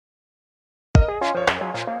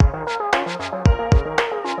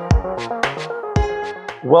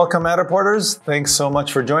Welcome Matterporters, thanks so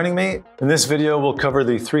much for joining me. In this video we'll cover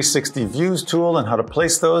the 360 views tool and how to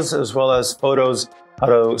place those, as well as photos, how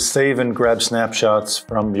to save and grab snapshots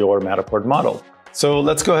from your Matterport model. So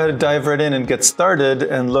let's go ahead and dive right in and get started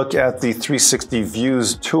and look at the 360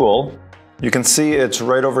 views tool. You can see it's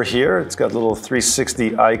right over here. It's got a little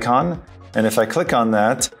 360 icon, and if I click on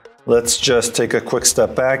that, let's just take a quick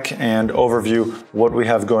step back and overview what we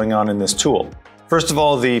have going on in this tool. First of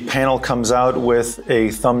all, the panel comes out with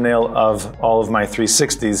a thumbnail of all of my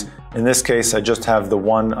 360s. In this case, I just have the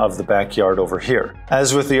one of the backyard over here.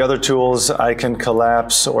 As with the other tools, I can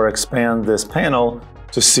collapse or expand this panel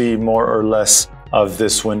to see more or less of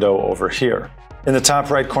this window over here. In the top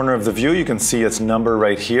right corner of the view, you can see its number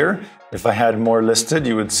right here. If I had more listed,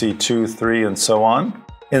 you would see 2, 3, and so on.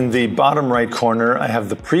 In the bottom right corner, I have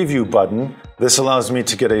the preview button. This allows me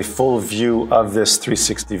to get a full view of this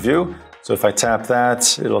 360 view. So if I tap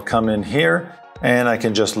that, it'll come in here and I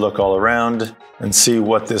can just look all around and see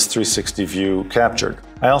what this 360 view captured.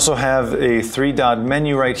 I also have a 3-dot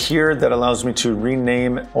menu right here that allows me to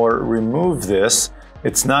rename or remove this.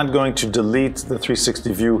 It's not going to delete the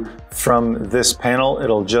 360 view from this panel,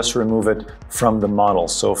 it'll just remove it from the model.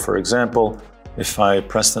 So for example, if I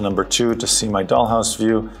press the number 2 to see my dollhouse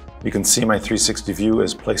view, you can see my 360 view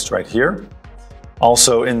is placed right here.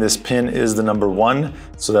 Also in this pin is the number 1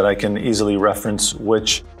 so that I can easily reference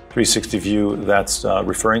which 360 view that's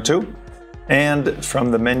referring to. And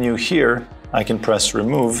from the menu here, I can press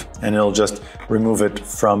remove and it'll just remove it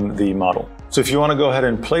from the model. So if you want to go ahead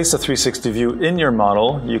and place a 360 view in your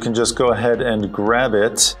model, you can just go ahead and grab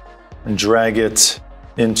it and drag it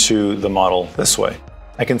into the model this way.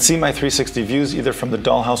 I can see my 360 views either from the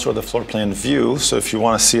dollhouse or the floor plan view. So if you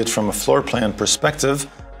want to see it from a floor plan perspective,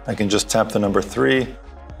 I can just tap the number 3,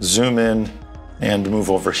 zoom in, and move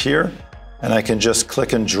over here. And I can just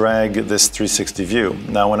click and drag this 360 view.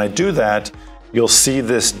 Now, when I do that, you'll see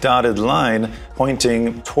this dotted line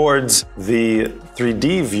pointing towards the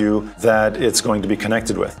 3D view that it's going to be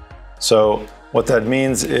connected with. So what that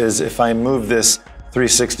means is if I move this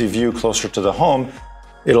 360 view closer to the home,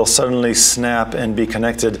 it'll suddenly snap and be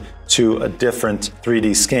connected to a different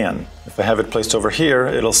 3D scan. If I have it placed over here,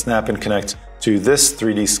 it'll snap and connect to this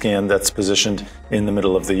 3D scan that's positioned in the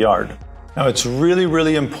middle of the yard. Now it's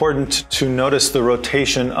really important to notice the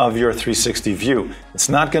rotation of your 360 view. It's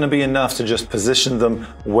not going to be enough to just position them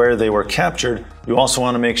where they were captured. You also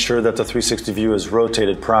want to make sure that the 360 view is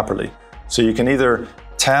rotated properly. So you can either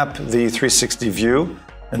tap the 360 view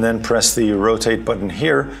and then press the rotate button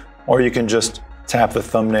here, or you can just tap the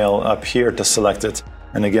thumbnail up here to select it,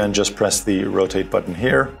 and again just press the rotate button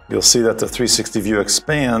here. You'll see that the 360 view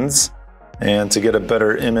expands, and to get a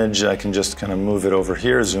better image I can just kind of move it over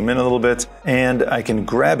here, zoom in a little bit, and I can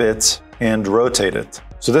grab it and rotate it.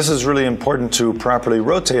 So this is really important to properly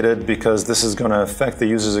rotate it because this is going to affect the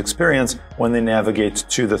user's experience when they navigate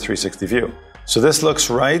to the 360 view. So this looks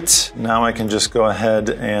right. Now I can just go ahead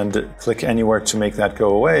and click anywhere to make that go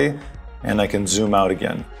away, and I can zoom out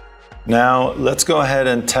again. Now let's go ahead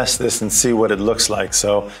and test this and see what it looks like.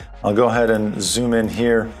 So I'll go ahead and zoom in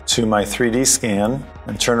here to my 3D scan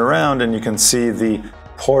and turn around, and you can see the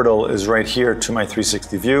portal is right here to my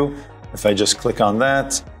 360 view. If I just click on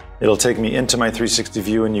that, it'll take me into my 360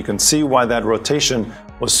 view, and you can see why that rotation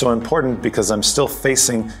was so important because I'm still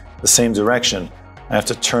facing the same direction. I have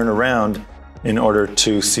to turn around in order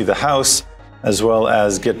to see the house as well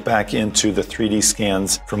as get back into the 3D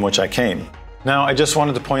scans from which I came. Now, I just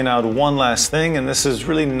wanted to point out one last thing, and this is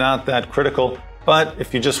really not that critical, but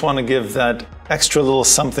if you just want to give that extra little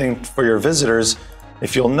something for your visitors,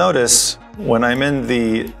 if you'll notice, when I'm in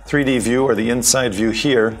the 3D view or the inside view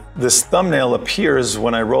here, this thumbnail appears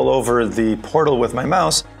when I roll over the portal with my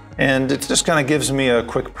mouse, and it just kind of gives me a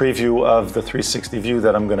quick preview of the 360 view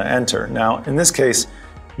that I'm going to enter. Now, in this case,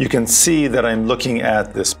 you can see that I'm looking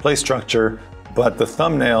at this play structure, but the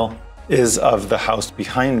thumbnail is of the house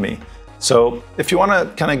behind me. So if you want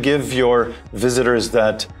to kind of give your visitors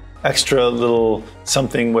that extra little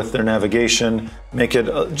something with their navigation, make it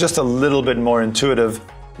just a little bit more intuitive,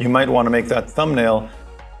 you might want to make that thumbnail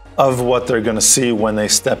of what they're going to see when they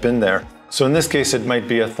step in there. So in this case, it might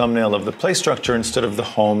be a thumbnail of the play structure instead of the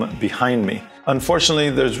home behind me.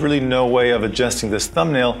 Unfortunately, there's really no way of adjusting this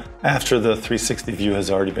thumbnail after the 360 view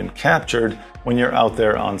has already been captured when you're out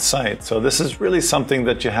there on site. So this is really something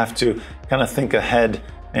that you have to kind of think ahead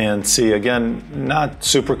and see. Again, not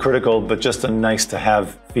super critical, but just a nice to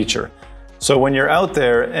have feature. So when you're out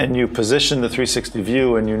there and you position the 360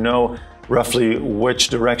 view and you know roughly which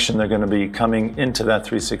direction they're going to be coming into that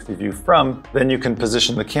 360 view from, then you can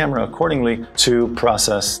position the camera accordingly to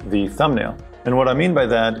process the thumbnail. And what I mean by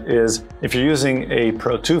that is if you're using a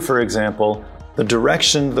Pro 2, for example, the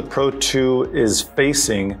direction the Pro 2 is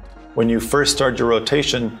facing when you first start your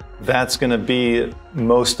rotation, that's going to be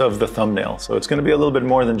most of the thumbnail. So it's going to be a little bit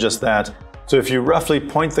more than just that. So if you roughly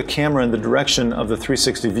point the camera in the direction of the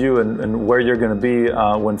 360 view and where you're going to be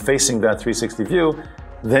when facing that 360 view,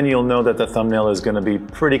 then you'll know that the thumbnail is going to be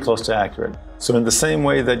pretty close to accurate. So in the same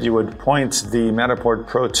way that you would point the Matterport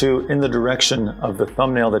Pro 2 in the direction of the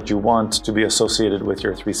thumbnail that you want to be associated with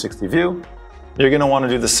your 360 view, you're going to want to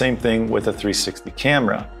do the same thing with a 360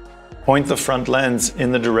 camera. Point the front lens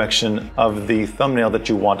in the direction of the thumbnail that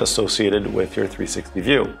you want associated with your 360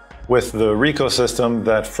 view. With the Ricoh system,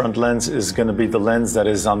 that front lens is going to be the lens that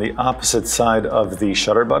is on the opposite side of the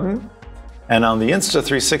shutter button. And on the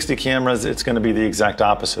Insta360 cameras, it's going to be the exact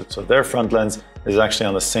opposite. So their front lens is actually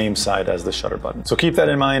on the same side as the shutter button. So keep that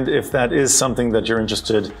in mind if that is something that you're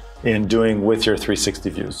interested in doing with your 360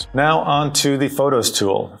 views. Now on to the Photos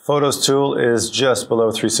tool. Photos tool is just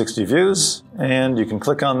below 360 views, and you can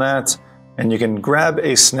click on that and you can grab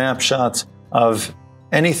a snapshot of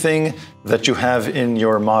anything that you have in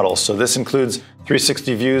your model. So this includes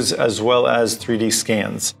 360 views as well as 3D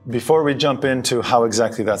scans. Before we jump into how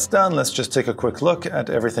exactly that's done, let's just take a quick look at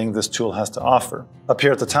everything this tool has to offer. Up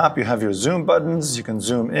here at the top, you have your zoom buttons. You can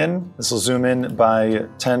zoom in. This will zoom in by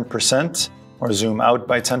 10% or zoom out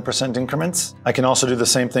by 10% increments. I can also do the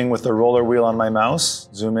same thing with the roller wheel on my mouse,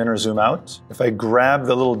 zoom in or zoom out. If I grab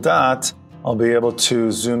the little dot, I'll be able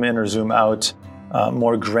to zoom in or zoom out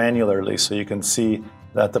more granularly, so you can see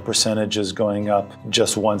that the percentage is going up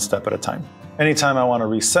just one step at a time. Anytime I want to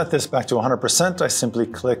reset this back to 100%, I simply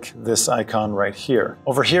click this icon right here.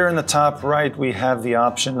 Over here in the top right, we have the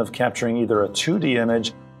option of capturing either a 2D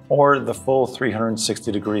image or the full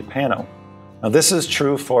 360-degree pano. Now this is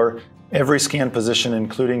true for every scan position,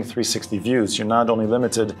 including 360 views. You're not only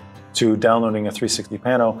limited to downloading a 360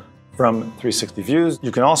 pano from 360 views,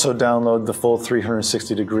 you can also download the full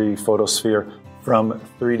 360-degree photosphere from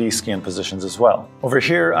 3D scan positions as well. Over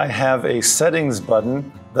here, I have a settings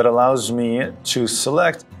button that allows me to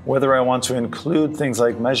select whether I want to include things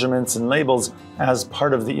like measurements and labels as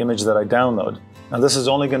part of the image that I download. Now, this is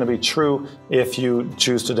only going to be true if you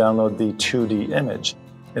choose to download the 2D image.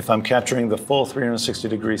 If I'm capturing the full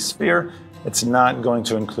 360-degree sphere, it's not going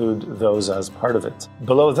to include those as part of it.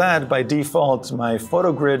 Below that, by default, my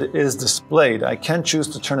photo grid is displayed. I can choose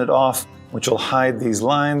to turn it off, which will hide these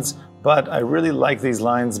lines, but I really like these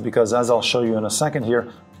lines because, as I'll show you in a second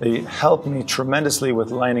here, they help me tremendously with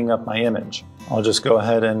lining up my image. I'll just go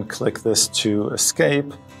ahead and click this to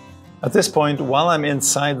escape. At this point, while I'm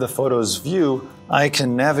inside the Photos view, I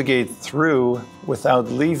can navigate through without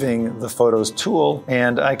leaving the Photos tool,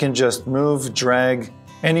 and I can just move, drag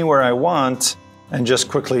anywhere I want, and just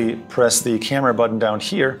quickly press the camera button down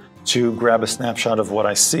here to grab a snapshot of what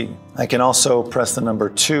I see. I can also press the number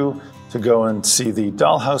 2 to go and see the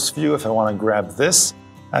dollhouse view if I want to grab this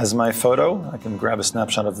as my photo. I can grab a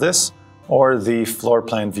snapshot of this, or the floor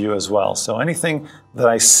plan view as well. So anything that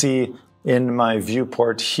I see in my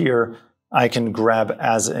viewport here, I can grab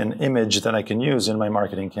as an image that I can use in my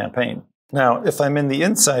marketing campaign. Now, if I'm in the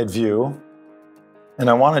inside view and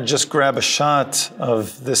I want to just grab a shot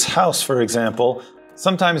of this house, for example,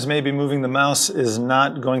 sometimes maybe moving the mouse is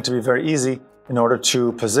not going to be very easy in order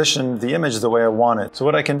to position the image the way I want it. So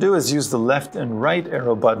what I can do is use the left and right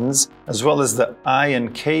arrow buttons, as well as the I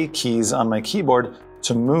and K keys on my keyboard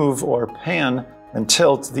to move or pan and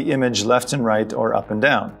tilt the image left and right or up and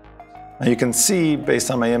down. Now you can see, based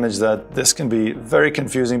on my image, that this can be very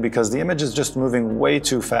confusing because the image is just moving way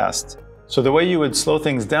too fast. So the way you would slow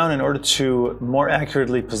things down in order to more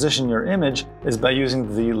accurately position your image is by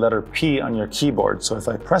using the letter P on your keyboard. So if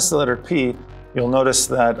I press the letter P, you'll notice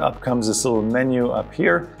that up comes this little menu up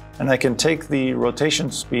here, and I can take the rotation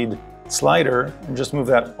speed slider and just move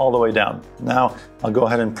that all the way down. Now I'll go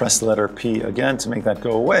ahead and press the letter P again to make that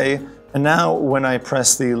go away. And now when I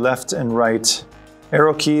press the left and right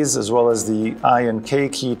arrow keys, as well as the I and K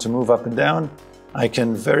key to move up and down, I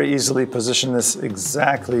can very easily position this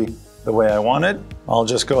exactly the way I want it. I'll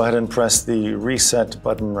just go ahead and press the reset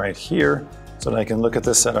button right here so that I can look at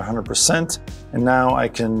this at 100%. And now I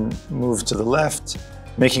can move to the left,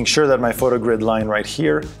 making sure that my photo grid line right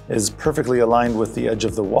here is perfectly aligned with the edge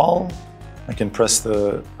of the wall. I can press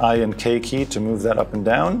the I and K key to move that up and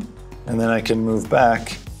down, and then I can move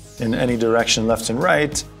back in any direction, left and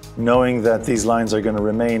right, knowing that these lines are going to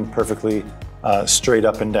remain perfectly straight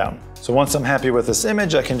up and down. So once I'm happy with this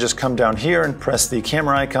image, I can just come down here and press the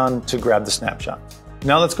camera icon to grab the snapshot.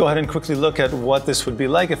 Now let's go ahead and quickly look at what this would be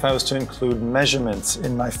like if I was to include measurements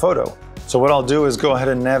in my photo. So what I'll do is go ahead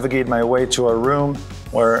and navigate my way to a room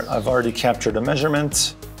where I've already captured a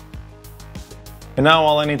measurement. And now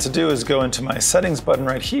all I need to do is go into my settings button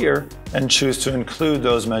right here and choose to include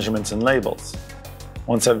those measurements and labels.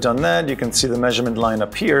 Once I've done that, you can see the measurement line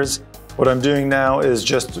appears. What I'm doing now is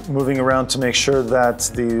just moving around to make sure that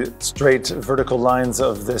the straight vertical lines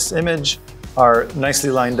of this image are nicely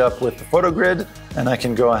lined up with the photo grid, and I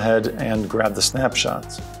can go ahead and grab the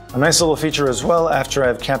snapshot. A nice little feature as well, after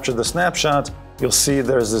I've captured the snapshot, you'll see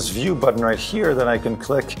there's this view button right here that I can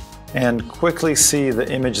click and quickly see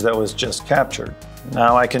the image that was just captured.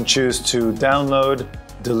 Now I can choose to download,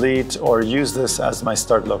 delete, or use this as my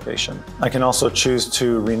start location. I can also choose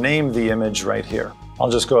to rename the image right here. I'll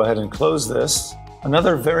just go ahead and close this.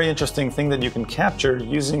 Another very interesting thing that you can capture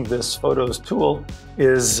using this Photos tool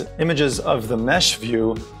is images of the mesh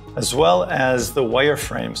view as well as the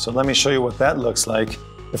wireframe. So let me show you what that looks like.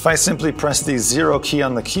 If I simply press the 0 key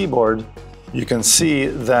on the keyboard, you can see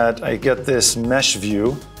that I get this mesh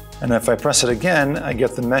view. And if I press it again, I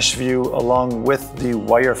get the mesh view along with the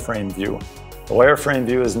wireframe view. The wireframe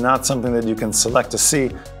view is not something that you can select to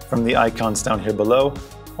see from the icons down here below.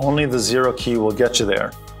 Only the 0 key will get you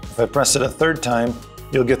there. If I press it a third time,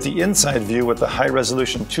 you'll get the inside view with the high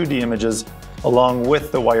resolution 2D images along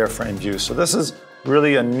with the wireframe view. So this is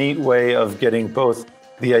really a neat way of getting both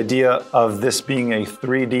the idea of this being a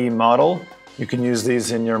 3D model. You can use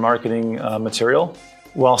these in your marketing material,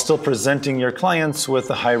 while still presenting your clients with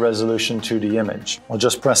a high resolution 2D image. I'll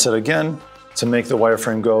just press it again to make the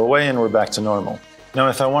wireframe go away and we're back to normal. Now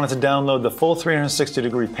if I wanted to download the full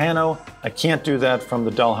 360-degree pano, I can't do that from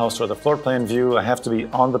the dollhouse or the floor plan view. I have to be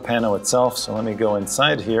on the pano itself, so let me go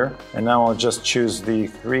inside here. And now I'll just choose the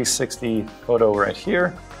 360 photo right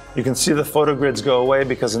here. You can see the photo grids go away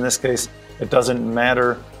because in this case, it doesn't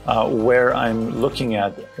matter where I'm looking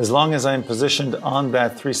at. As long as I'm positioned on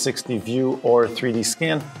that 360 view or 3D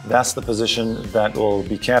scan, that's the position that will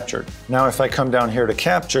be captured. Now, if I come down here to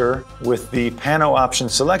capture, with the pano option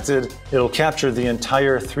selected, it'll capture the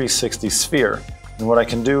entire 360 sphere. And what I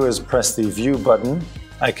can do is press the view button.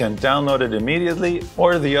 I can download it immediately,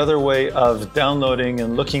 or the other way of downloading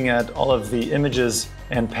and looking at all of the images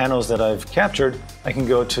and panels that I've captured, I can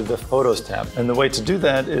go to the Photos tab. And the way to do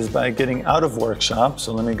that is by getting out of Workshop.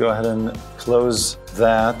 So let me go ahead and close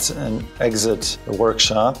that and exit the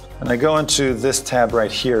Workshop. And I go into this tab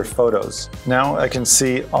right here, Photos. Now I can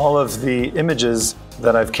see all of the images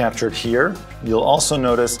that I've captured here. You'll also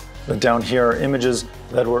notice that down here are images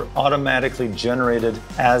that were automatically generated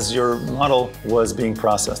as your model was being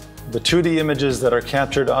processed. The 2D images that are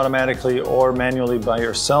captured automatically or manually by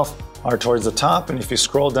yourself are towards the top, and if you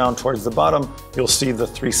scroll down towards the bottom, you'll see the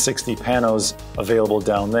 360 panos available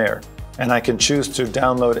down there. And I can choose to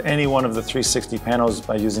download any one of the 360 panos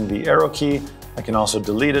by using the arrow key. I can also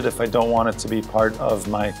delete it if I don't want it to be part of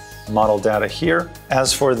my model data here.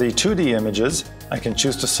 As for the 2D images, I can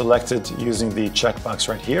choose to select it using the checkbox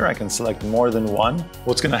right here. I can select more than one.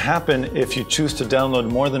 What's going to happen if you choose to download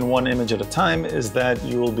more than one image at a time is that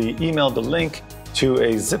you will be emailed a link to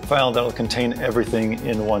a zip file that will contain everything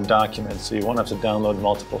in one document, so you won't have to download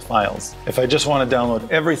multiple files. If I just want to download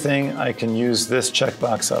everything, I can use this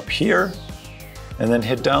checkbox up here and then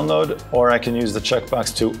hit download, or I can use the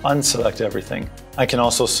checkbox to unselect everything. I can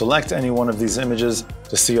also select any one of these images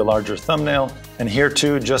to see a larger thumbnail. And here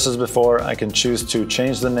too, just as before, I can choose to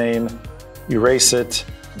change the name, erase it,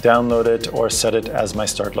 download it, or set it as my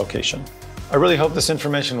start location. I really hope this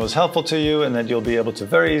information was helpful to you and that you'll be able to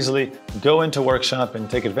very easily go into Workshop and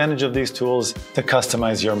take advantage of these tools to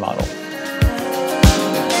customize your model.